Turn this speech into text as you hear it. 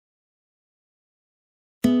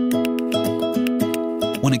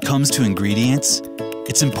When it comes to ingredients,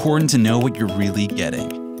 it's important to know what you're really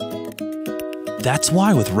getting. That's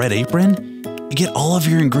why with Red Apron, you get all of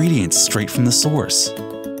your ingredients straight from the source.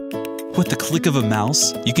 With the click of a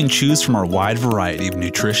mouse, you can choose from our wide variety of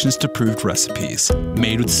nutritionist-approved recipes,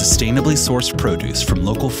 made with sustainably sourced produce from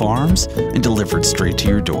local farms and delivered straight to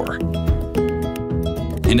your door.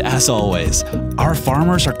 And as always, our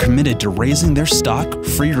farmers are committed to raising their stock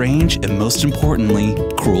free range and, most importantly,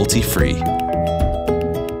 cruelty-free.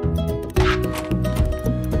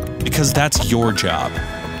 Because that's your job.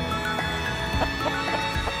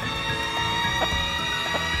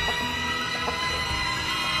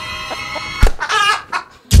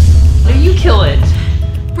 Kill it.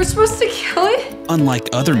 We're supposed to kill it? Unlike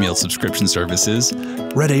other meal subscription services,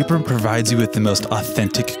 Red Apron provides you with the most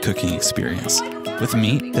authentic cooking experience, with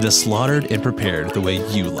meat that is slaughtered and prepared the way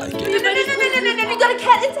you like it. No, you gotta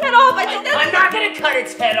cut its head off. I'm not gonna cut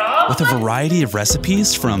its head off. With a variety of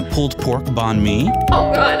recipes from pulled pork banh mi.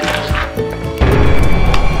 Oh God.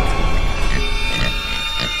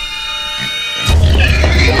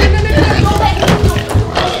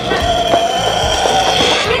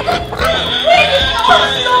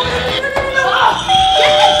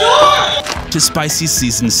 To spicy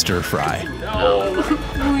seasoned stir fry. No,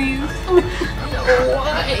 please. No,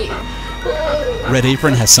 why? Red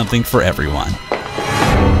Apron has something for everyone.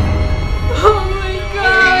 Oh my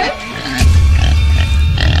God.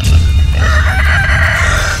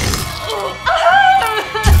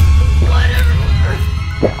 Whatever.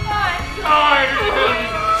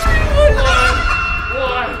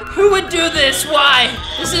 Who would do this? Why?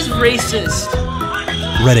 This is racist.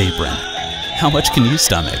 Red Apron. How much can you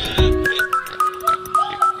stomach?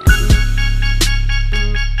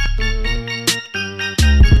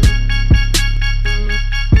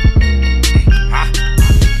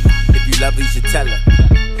 You should tell her.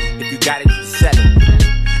 If you got it, you sell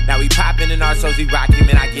it. Now we poppin' in our souls, we rock him,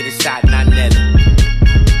 and I get a shot, and I nail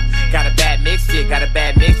it. Got a bad mix chick, and I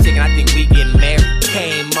think we getting married.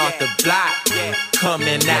 Came off the block,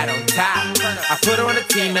 coming out on top. I put her on the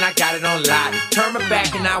team, and I got it on lock. Turn my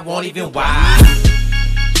back, and I won't even watch.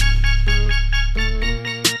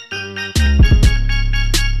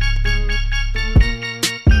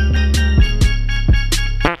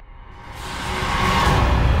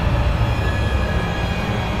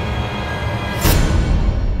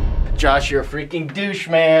 Josh, you're a freaking douche,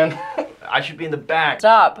 man. I should be in the back.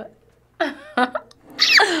 Stop.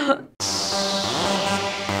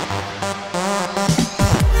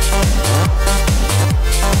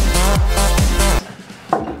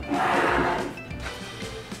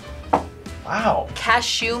 Wow.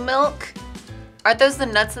 Cashew milk? Aren't those the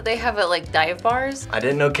nuts that they have at like dive bars? I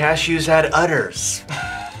didn't know cashews had udders.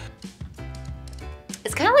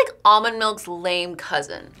 It's kind of like almond milk's lame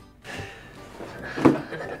cousin.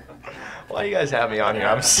 Why you guys have me on here?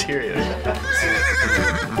 I'm serious.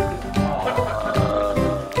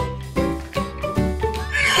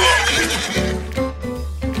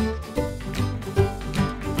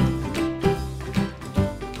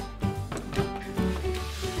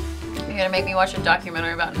 You gonna make me watch a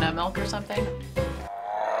documentary about nut milk or something?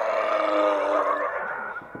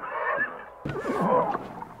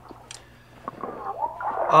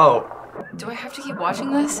 Oh. Do I have to keep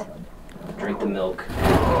watching this? Drink the milk.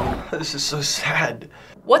 This is so sad.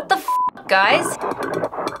 What the f, guys?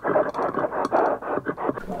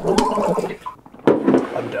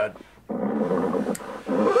 I'm done.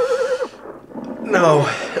 No.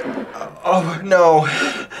 Oh, no.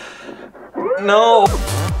 No.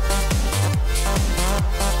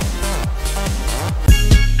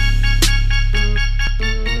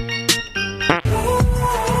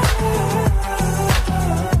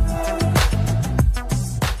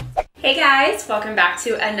 Hey guys, welcome back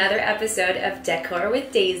to another episode of Decor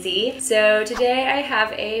with Daisy. So today I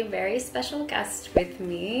have a very special guest with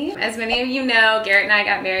me. As many of you know, Garrett and I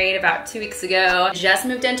got married about 2 weeks ago, just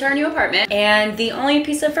moved into our new apartment, and the only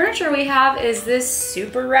piece of furniture we have is this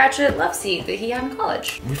super ratchet love seat that he had in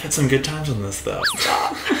college. We've had some good times on this though.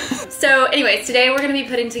 Stop. So anyways, today we're gonna be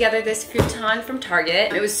putting together this futon from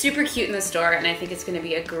Target. It was super cute in the store, and I think it's gonna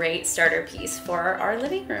be a great starter piece for our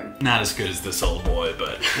living room. Not as good as this old boy,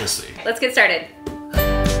 but we'll see. Let's get started.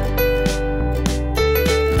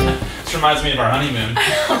 This reminds me of our honeymoon.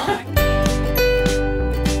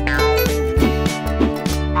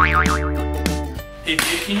 Hey,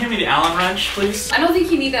 can you hand me the Allen wrench, please? I don't think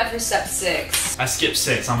you need that for step 6. I skipped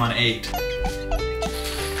 6, I'm on 8.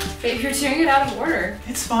 Babe, you're doing it out of order.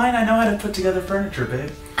 It's fine, I know how to put together furniture,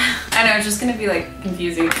 babe. I know, it's just gonna be like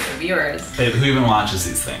confusing for the viewers. Babe, who even watches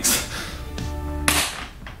these things?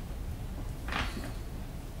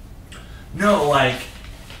 No, like,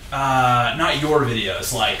 Not your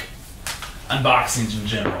videos, like unboxings in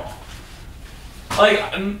general. Like,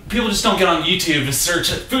 people just don't get on YouTube to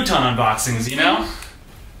search futon unboxings, you know?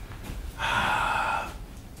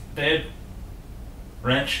 Babe?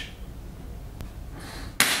 Wrench?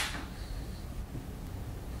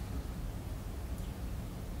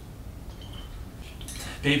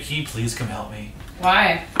 Babe, can you please come help me?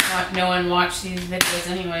 Why? No one watched these videos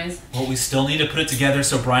anyways. Well, we still need to put it together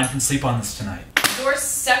so Brian can sleep on this tonight. Your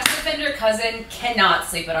sex offender cousin cannot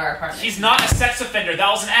sleep at our apartment. He's not a sex offender.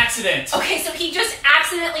 That was an accident. Okay, so he just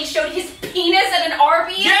accidentally showed his penis at an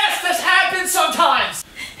Arby's? Yes, this happens sometimes!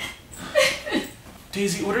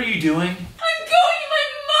 Daisy, what are you doing? I'm going to my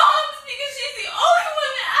mom's because she's the only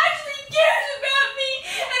one that actually cares about me,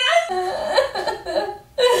 and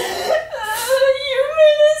you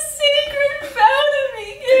made a secret vow to me,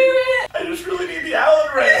 Garrett. I just really need the Allen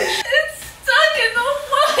wrench. It's stuck in the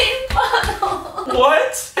wine bottle.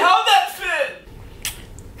 What? How'd that fit?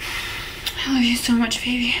 I love you so much,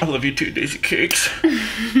 baby. I love you too, Daisy Cakes.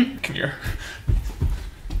 Come here.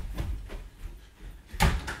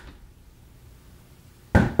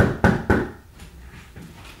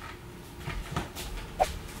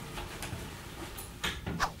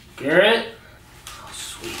 Garrett? Oh,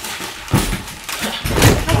 sweet.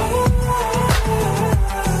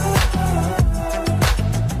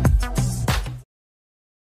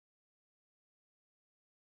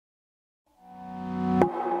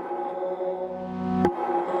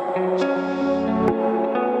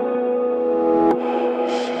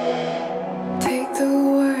 Take the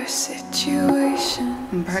worst situation.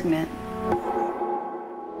 I'm pregnant.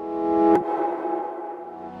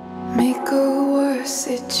 Make a worse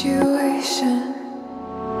situation.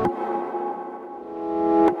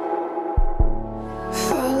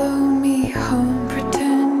 Follow me home,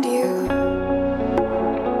 pretend you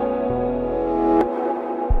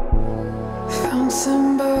found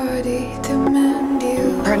somebody to mend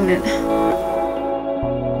you. Pregnant.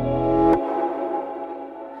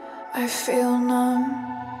 I feel numb.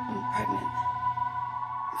 I'm pregnant.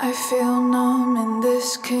 I feel numb in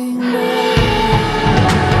this kingdom.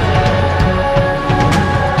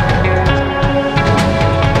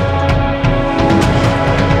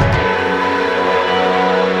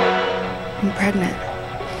 I'm pregnant.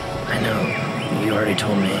 I know. You already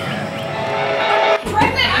told me.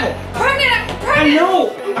 Pregnant! Pregnant! Pregnant! I know!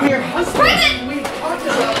 I'm your husband! Pregnant! We talked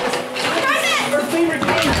about this! Pregnant! Our favorite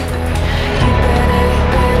game!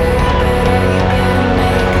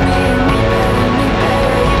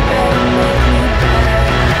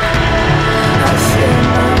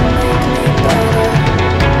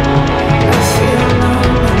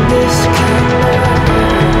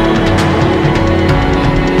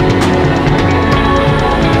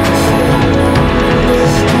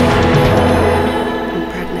 I'm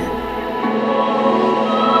pregnant.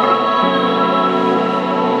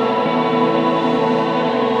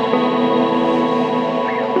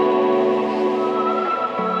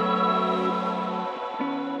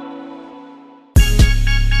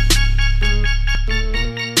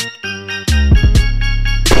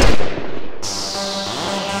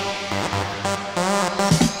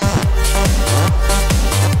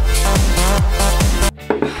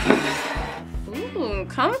 Ooh,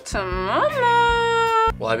 come to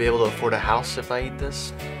mama. Will I be able to afford a house if I eat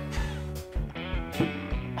this?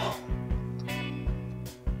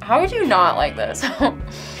 How would you not like this?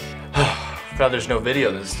 Glad there's no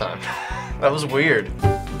video this time. That was weird.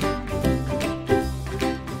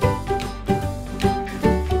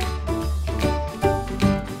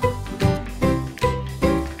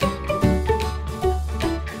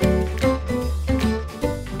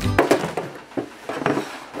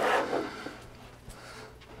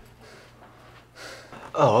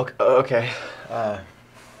 Oh, okay.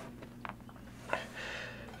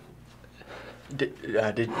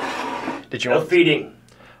 Did you No want... feeding.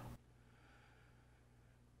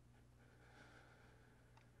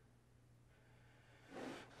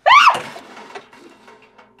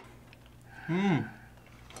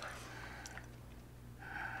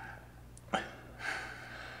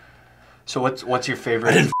 So what's your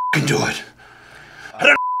favorite? I didn't f***ing do it. I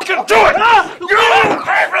didn't f***ing do it!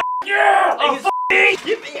 Yeah! Oh, f***ing!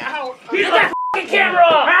 Get me out! Use that f***ing camera!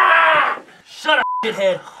 Ah! Shut up,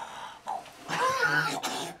 shithead.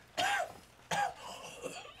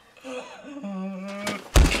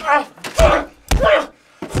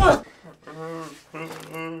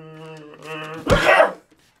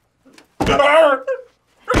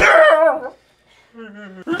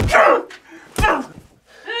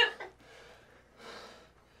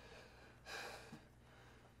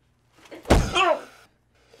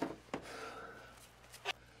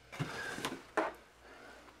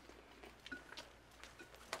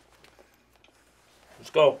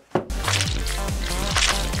 go.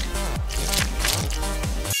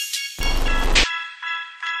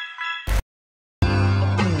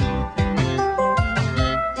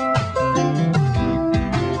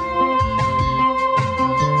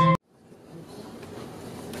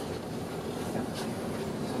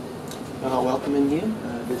 Welcome in here.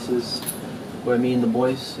 This is where me and the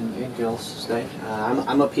boys and girls stay.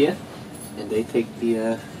 I'm up here, and they take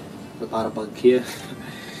the bottom bunk here.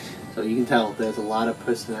 So you can tell there's a lot of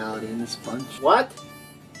personality in this bunch. What?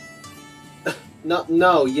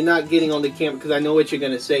 No, you're not getting on the camera because I know what you're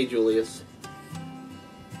gonna say, Julius.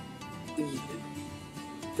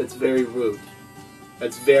 That's very rude.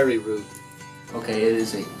 That's very rude. Okay, it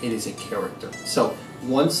is a character. So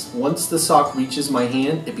once the sock reaches my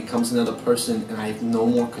hand, it becomes another person, and I have no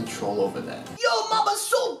more control over that. Yo, mama's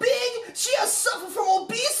so big, she has suffered from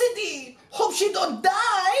obesity. Hope she don't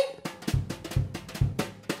die.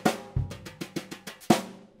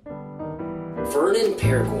 Vernon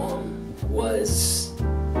Paraguam was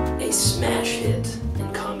a smash hit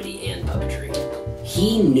in comedy and puppetry.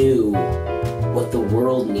 He knew what the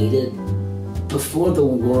world needed before the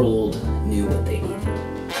world knew what they needed.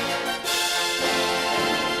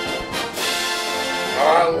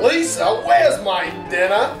 Lisa, where's my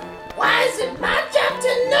dinner? Why is it my job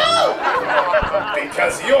to know?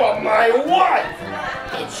 Because you're my wife.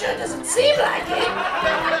 It sure doesn't seem like it.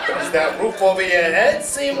 Does that roof over your head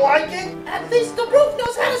seem like it? At least the roof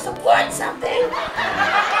knows how to support something.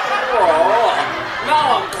 Oh,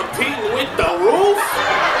 now I'm competing with the roof?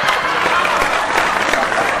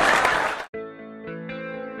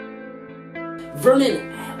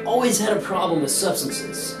 Vernon always had a problem with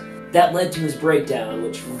substances. That led to his breakdown,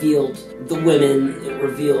 which revealed the women, it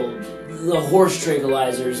revealed the horse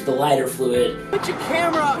tranquilizers, the lighter fluid. Put your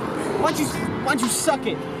camera, why don't you suck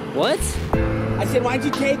it? What? I said, why don't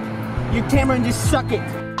you take your camera and just suck it?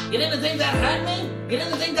 You didn't think that hurt me? You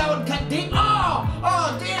didn't think that would cut deep?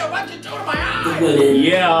 Oh dear, what'd you do to my eye? The women.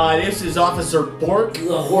 Yeah, this is Officer Bork.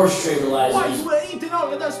 The horse tranquilizers. Why you were eating all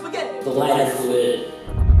of that spaghetti? The lighter fluid.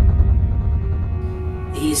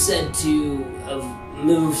 He's said to have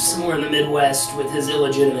moved somewhere in the Midwest with his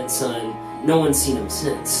illegitimate son. No one's seen him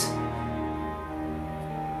since.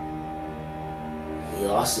 He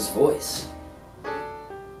lost his voice.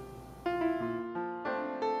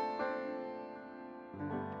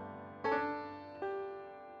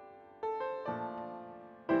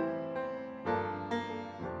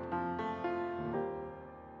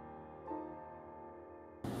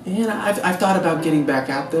 And I've thought about getting back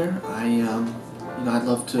out there. I'd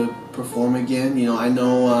love to perform again. I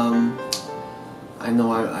know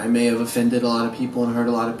I may have offended a lot of people and hurt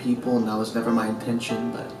a lot of people, and that was never my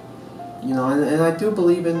intention. But and I do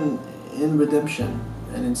believe in redemption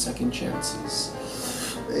and in second chances.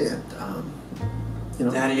 And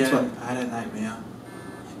Daddy, I had a nightmare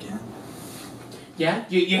again. Yeah,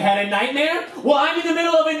 you had a nightmare? Well, I'm in the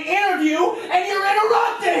middle of an interview and you're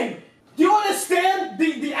interrupting. Do you understand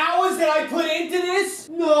the hours that I put into this?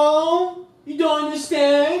 No, you don't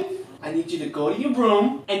understand. I need you to go to your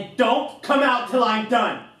room and don't come out till I'm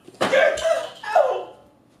done. Get out!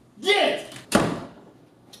 Get!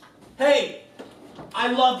 Hey,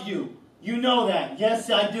 I love you. You know that. Yes,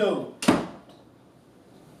 I do.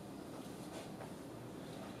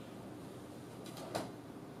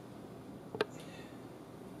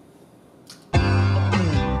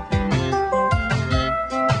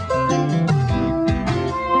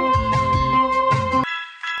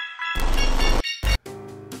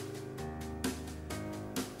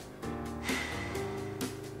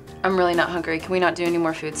 I'm really not hungry. Can we not do any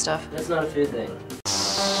more food stuff? That's not a food thing.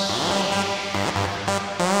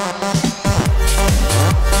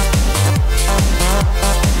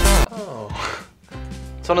 Oh,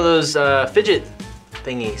 it's one of those fidget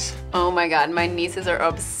thingies. Oh my god, my nieces are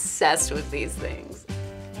obsessed with these things.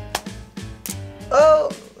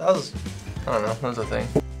 Oh, I don't know, that was a thing.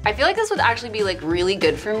 I feel like this would actually be like really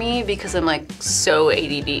good for me because I'm like so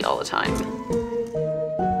ADD all the time.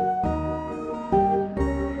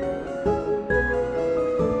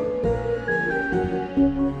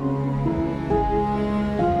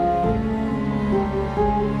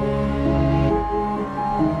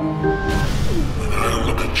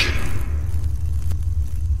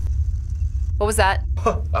 What was that?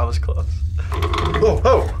 I was close.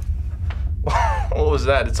 Whoa. What was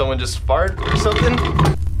that? Did someone just fart or something?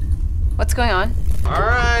 What's going on? All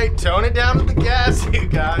right, tone it down with the gas, you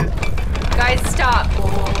guys. Guys, stop.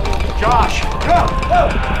 Josh, go!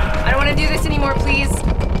 I don't want to do this anymore, please.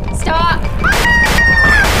 Stop.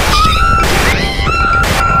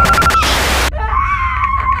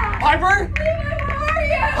 Piper? Where are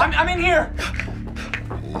you? I'm in here.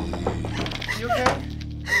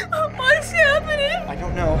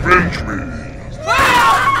 Avenge me!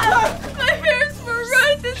 My parents were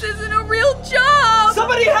right. This isn't a real job.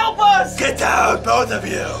 Somebody help us! Get down, both of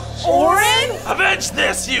you! Oren? Avenge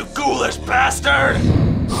this, you ghoulish bastard!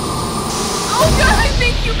 Oh God, I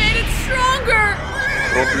think you made it stronger.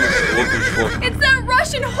 It's that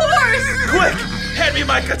Russian horse. Quick! Hand me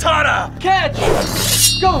my katana! Catch!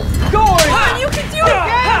 Go! Go, Oren! Oren, you can do it.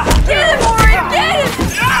 Get him, Oren. Get him.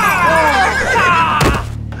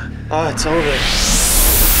 Oh, it's over.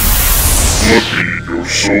 Let me eat your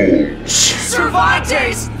souls.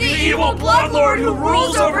 Cervantes, the evil bloodlord who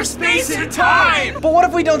rules over space and time. But what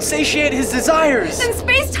if we don't satiate his desires? Then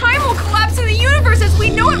space-time will collapse and the universe as we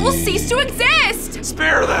know it will cease to exist.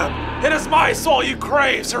 Spare them! It is my soul you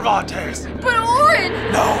crave, Cervantes! But Oren!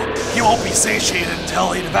 No, he won't be satiated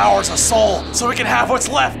until he devours a soul, so he can have what's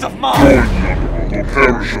left of mine! Will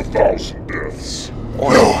perish 1,000 deaths.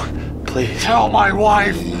 No, please. Tell my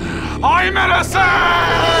wife, I'm innocent!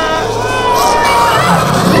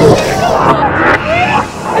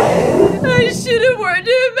 I should have warned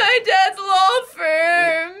him. My dad